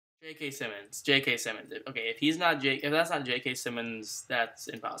J.K. Simmons. J.K. Simmons. Okay, if that's not J.K. Simmons, that's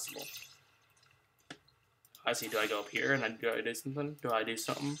impossible. I see. Do I go up here and do I do something? Do I do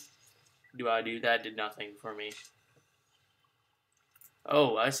something? Do I do that? Did nothing for me.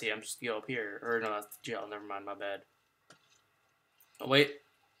 Oh, I see. I'm just go up here. Or no, that's the jail. Never mind. My bad. Oh wait.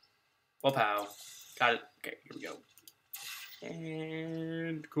 Well, pow. Got it. Okay, here we go.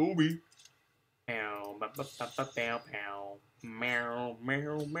 And Kobe. Pow, ba ba ba ba pow pow. Meow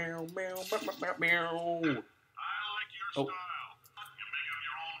meow meow meow ba ba ba meow. I like your style. You make up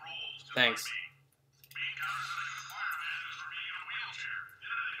your own rules. Thanks. Being countersigning a fireman is for being in a wheelchair.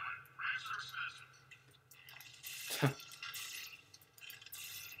 Anyway, rents are expensive.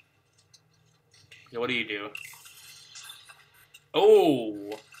 Yeah, what do you do?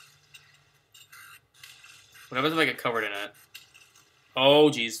 Oh! What happens if I get covered in it? Oh,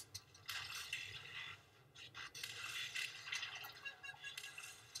 jeez.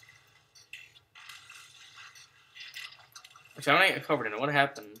 Actually, I don't get covered in it. What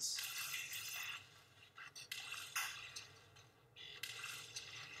happens?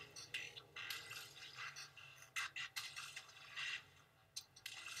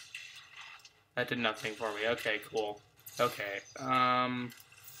 That did nothing for me. Okay, cool. Okay.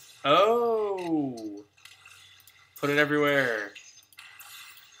 Oh! Put it everywhere.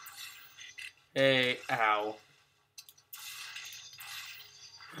 Hey, ow.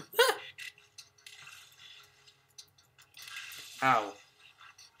 Ow.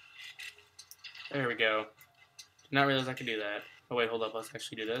 There we go. Did not realize I could do that. Oh wait, hold up. Let's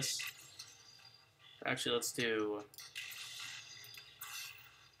actually do this. Actually, let's do...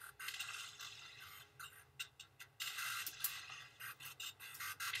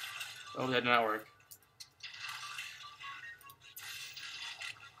 Oh, that did not work.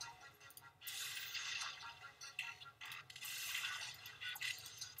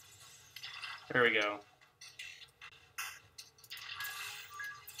 There we go.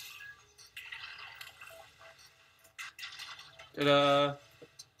 Ta-da!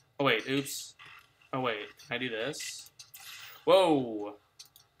 Oh wait, oops. Oh wait, can I do this? Whoa!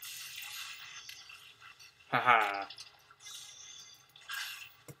 Haha.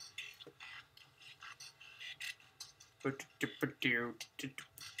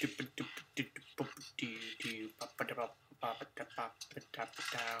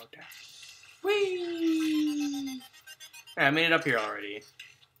 Whee! I made it up here already.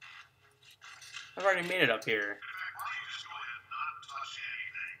 I've already made it up here. Why don't you just go ahead and not touch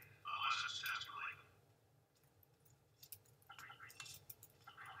anything unless it's test related?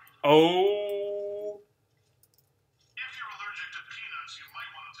 Oh! If you're allergic to peanuts, you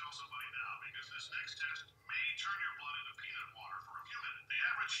might want to tell somebody now because this next test may turn your blood into peanut water for a few minutes. The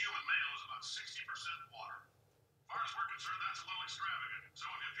average human male is about 60% water. As far as we're concerned, that's a little extravagant. So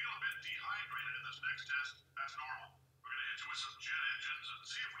if you feel a bit dehydrated in this next test, that's normal. We're going to hit you with some jet engines and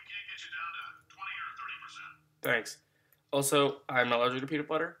see if we can't get you down to 20 or 30%. Thanks. Also, I'm allergic to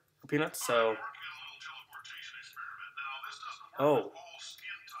peanut butter or peanuts, so... We're working on a little teleportation experiment. Now, this doesn't work Oh. with all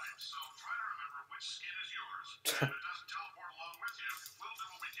skin types, so try to remember which skin is yours. If it doesn't teleport along with you, we'll do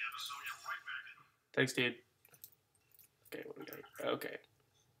what we can to sew you right back into it. Thanks, dude. Okay, what do we got here? Okay.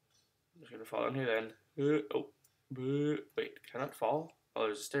 I'm just gonna fall in here then. Wait, can I not fall? Oh,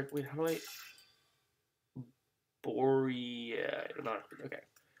 there's a stair. Wait, how do I... Borea... No, okay.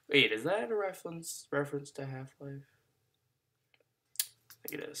 Wait, is that a reference to Half-Life? I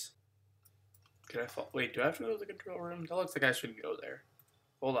think it is. Can I fall? Wait, do I have to go to the control room? That looks like I should go there.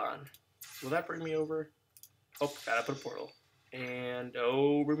 Hold on. Will that bring me over? Oh, gotta put a portal. And,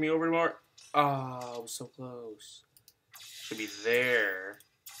 oh, bring me over more. Oh, I was so close. Should be there.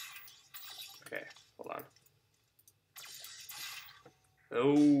 Okay, hold on.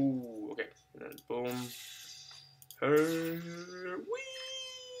 Oh, okay. And then boom. Whee!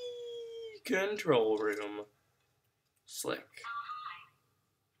 Control room. Slick.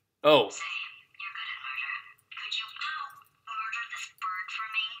 Oh. Say, you're good at murder. Could you murder this bird for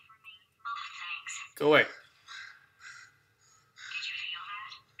me? Oh, thanks. Go away. Did you feel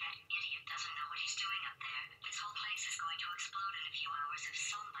that? That idiot doesn't know what he's doing up there. This whole place is going to explode in a few hours if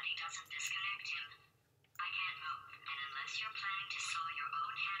somebody doesn't disconnect him. I can't move, and unless you're planning to saw your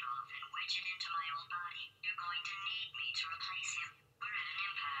own head off and wedge it into my old body, you're going to need me to replace him. We're at an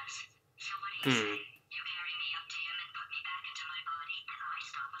impasse. So what do you say? You carry me up to him and put me back into my body, and I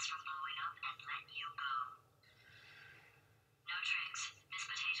stop us from blowing up and let you go. No tricks. Miss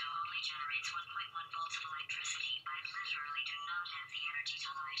Potato only generates 1.1 volts of electricity. I literally do not have the energy to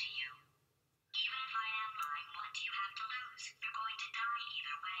lie to you. Even if I am lying, what do you have to lose? You're going to die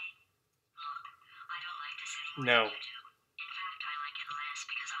either way. Look, I don't like this anymore No. than you do. In fact, I like it less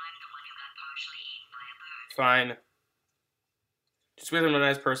because I'm the one who got partially eaten by a bird. Fine. Just because I'm a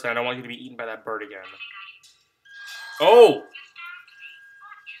nice person, I don't want you to be eaten by that bird again. Oh! You stabbed me.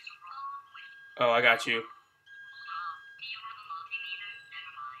 What is wrong with Oh, I got you. Hold on. Do you have a multimeter?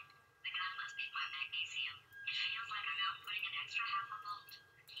 Never mind. The gun must be my magnesium. It feels like I'm outputting an extra half a volt.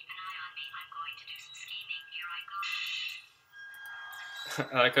 Keep an eye on me. I'm going to do some scheming. Here I go.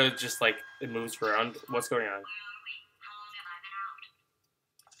 I like how it just, like, it moves around. What's going on? Where are we? How long have I been out?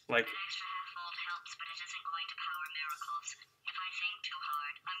 Like, An extra half volt helps, but it isn't going to power miracles. If I think too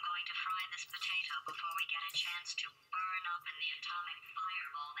hard, I'm going to fry this potato before we get a chance to burn up in the atomic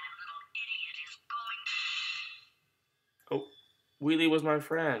fireball that little idiot is going to. oh, Wheelie was my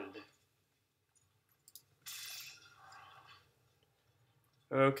friend.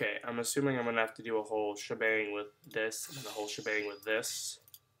 Okay, I'm assuming I'm gonna have to do a whole shebang with this, and then a whole shebang with this.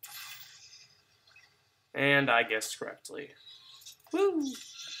 And I guessed correctly. Woo!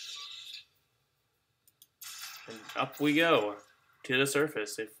 And up we go to the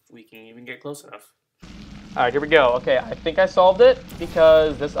surface, if we can even get close enough. Alright, here we go. Okay, I think I solved it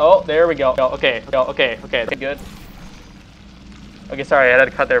because this. Oh, there we go. Okay, good. Okay, sorry, I had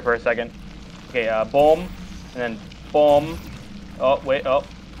to cut there for a second. Okay, boom, and then boom. Oh, wait, oh,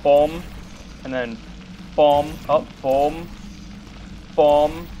 boom, and then boom, oh, boom,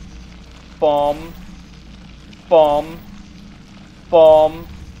 boom, boom, boom, boom,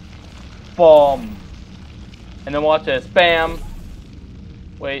 boom. And then watch this, bam.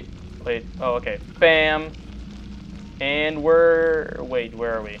 Wait, oh, okay, bam. And where are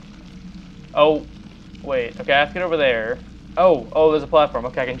we? Oh, wait, okay, I have to get over there. Oh, there's a platform.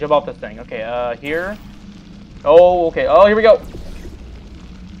 Okay, I can jump off this thing. Okay, here. Oh, okay, oh, here we go.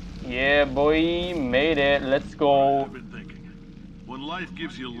 Yeah, boy, made it. Let's go. I've been thinking. When life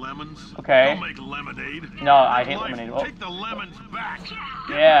gives you lemons, Okay. don't make lemonade. No, I hate Life, lemonade. Oh. Take the lemons back.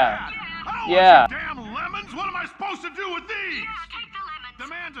 Yeah. Oh, Yeah. Damn lemons! What am I supposed to do with these? Take the lemons.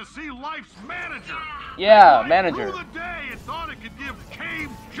 Demand to see Life's manager. Yeah, Life manager. Through the day, it thought it could give Cave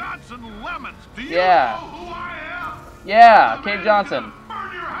Johnson lemons. Do you Yeah. know who I am? Yeah, The Cave man Johnson. who's gonna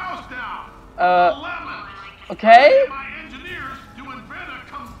burn your house down. Uh, Lemons. okay. My engineers to invent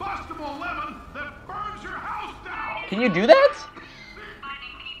a combustible lemon that burns your house down. Can you do that?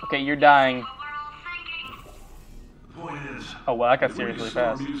 Okay, you're dying. What we're all thinking. The point is, Oh, well, that got if we seriously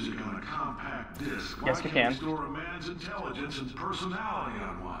store fast. music on a compact disc, Yes, why we can't can. we store a man's intelligence and personality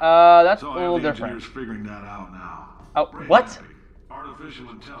on one? That's a So I little have the different. engineers figuring that out now. Oh, Brain what? mapping. Artificial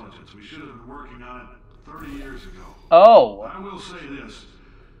intelligence. We should have been working on it 30 years ago. Oh, I will say this,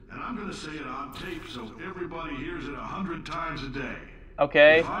 and I'm going to say it on tape so everybody hears it 100 times a day.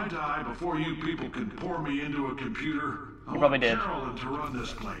 okay. If I die before you people can pour me into a computer, I probably want did. Carolyn to run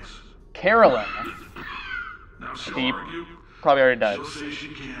this place. Carolyn. Now she'll He argue. probably already died. She'll say she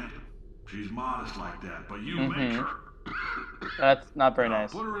can't. She's modest like that, but you Mhm. make her. That's not very Now,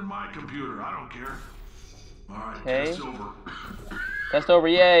 nice. put her in my computer. I don't care. All right, Okay. test over. Test over,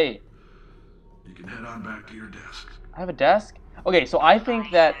 yay. You can head on back to your desk. I have a desk? Okay, so I think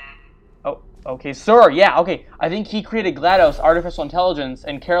that... Oh, okay, sir, yeah, okay. I think he created Glados, artificial intelligence,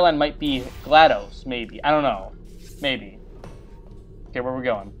 and Caroline might be Glados, maybe. I don't know. Maybe. Okay, where are we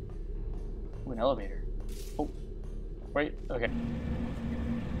going? Ooh, an elevator. Oh, wait, okay.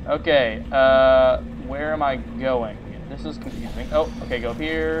 Okay, where am I going? This is confusing. Oh, okay, go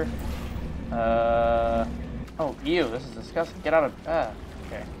here. Oh, ew, this is disgusting. Get out of,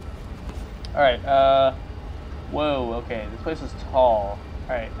 okay. Alright, whoa, okay, this place is tall.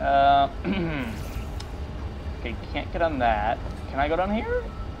 Alright, okay, can't get on that. Can I go down here?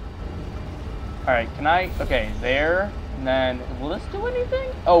 Alright, can I, okay, there, and then, will this do anything?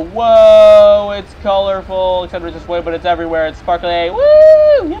 Oh, whoa, it's colorful, except it's this way, but it's everywhere, it's sparkly, woo,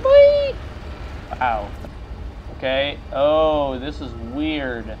 yeah boy! Wow. Okay, oh, this is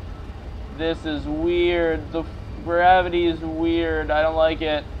weird. This is weird, the gravity is weird, I don't like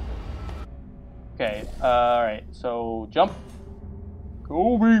it. Okay, alright, so jump.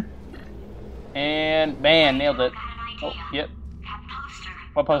 Kobe! And man, nailed it. Oh, yep. That poster.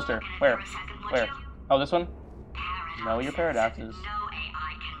 What poster? Look at it Where? for a second, would Where? you? Oh, this one? Paradoxes. Know your paradoxes. No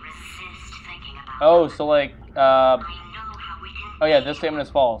AI can resist thinking about Oh, them. so like, I know how we can. oh yeah, this statement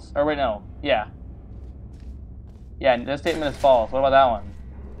is false. Or wait, no. Yeah. Yeah, this statement is false. What about that one?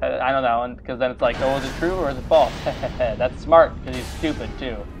 I know that one, because then it's like, oh, is it true or is it false? That's smart, because he's stupid,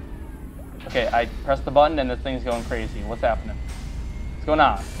 too. Okay, I pressed the button and this thing's going crazy. What's happening? What's going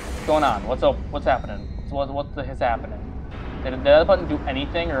on? What's going on? What's up? What's happening? What's happening? Did that button do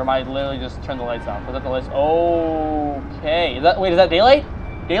anything, or am I literally just turn the lights off? Was that the lights? Okay. Wait, is that daylight?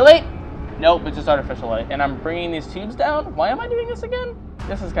 Daylight? Nope, it's just artificial light. And I'm bringing these tubes down? Why am I doing this again?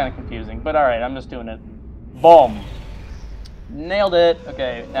 This is kind of confusing, but alright, I'm just doing it. Boom! Nailed it!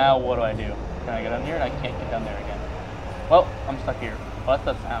 Okay, now what do I do? Can I get down here? And I can't get down there again. Well, I'm stuck here. What's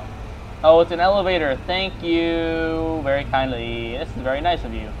that sound? Oh, it's an elevator. Thank you very kindly. This is very nice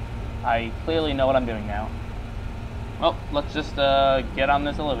of you. I clearly know what I'm doing now. Well, let's just get on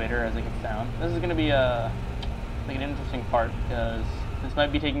this elevator as it gets down. This is going to be I think an interesting part, because this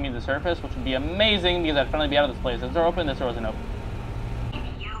might be taking me to the surface, which would be amazing because I'd finally be out of this place. This door open, this door isn't open.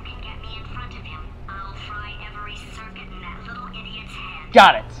 If you can get me in front of him, I'll fry every circuit in that little idiot's head.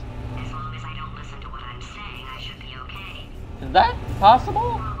 Got it! As long as I don't listen to what I'm saying, I should be okay. Is that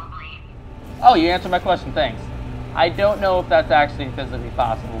possible? Probably. Oh, you answered my question, thanks. I don't know if that's actually physically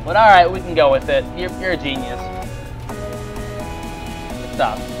possible, but alright, we can go with it. You're a genius.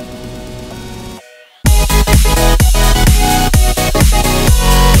 Stop.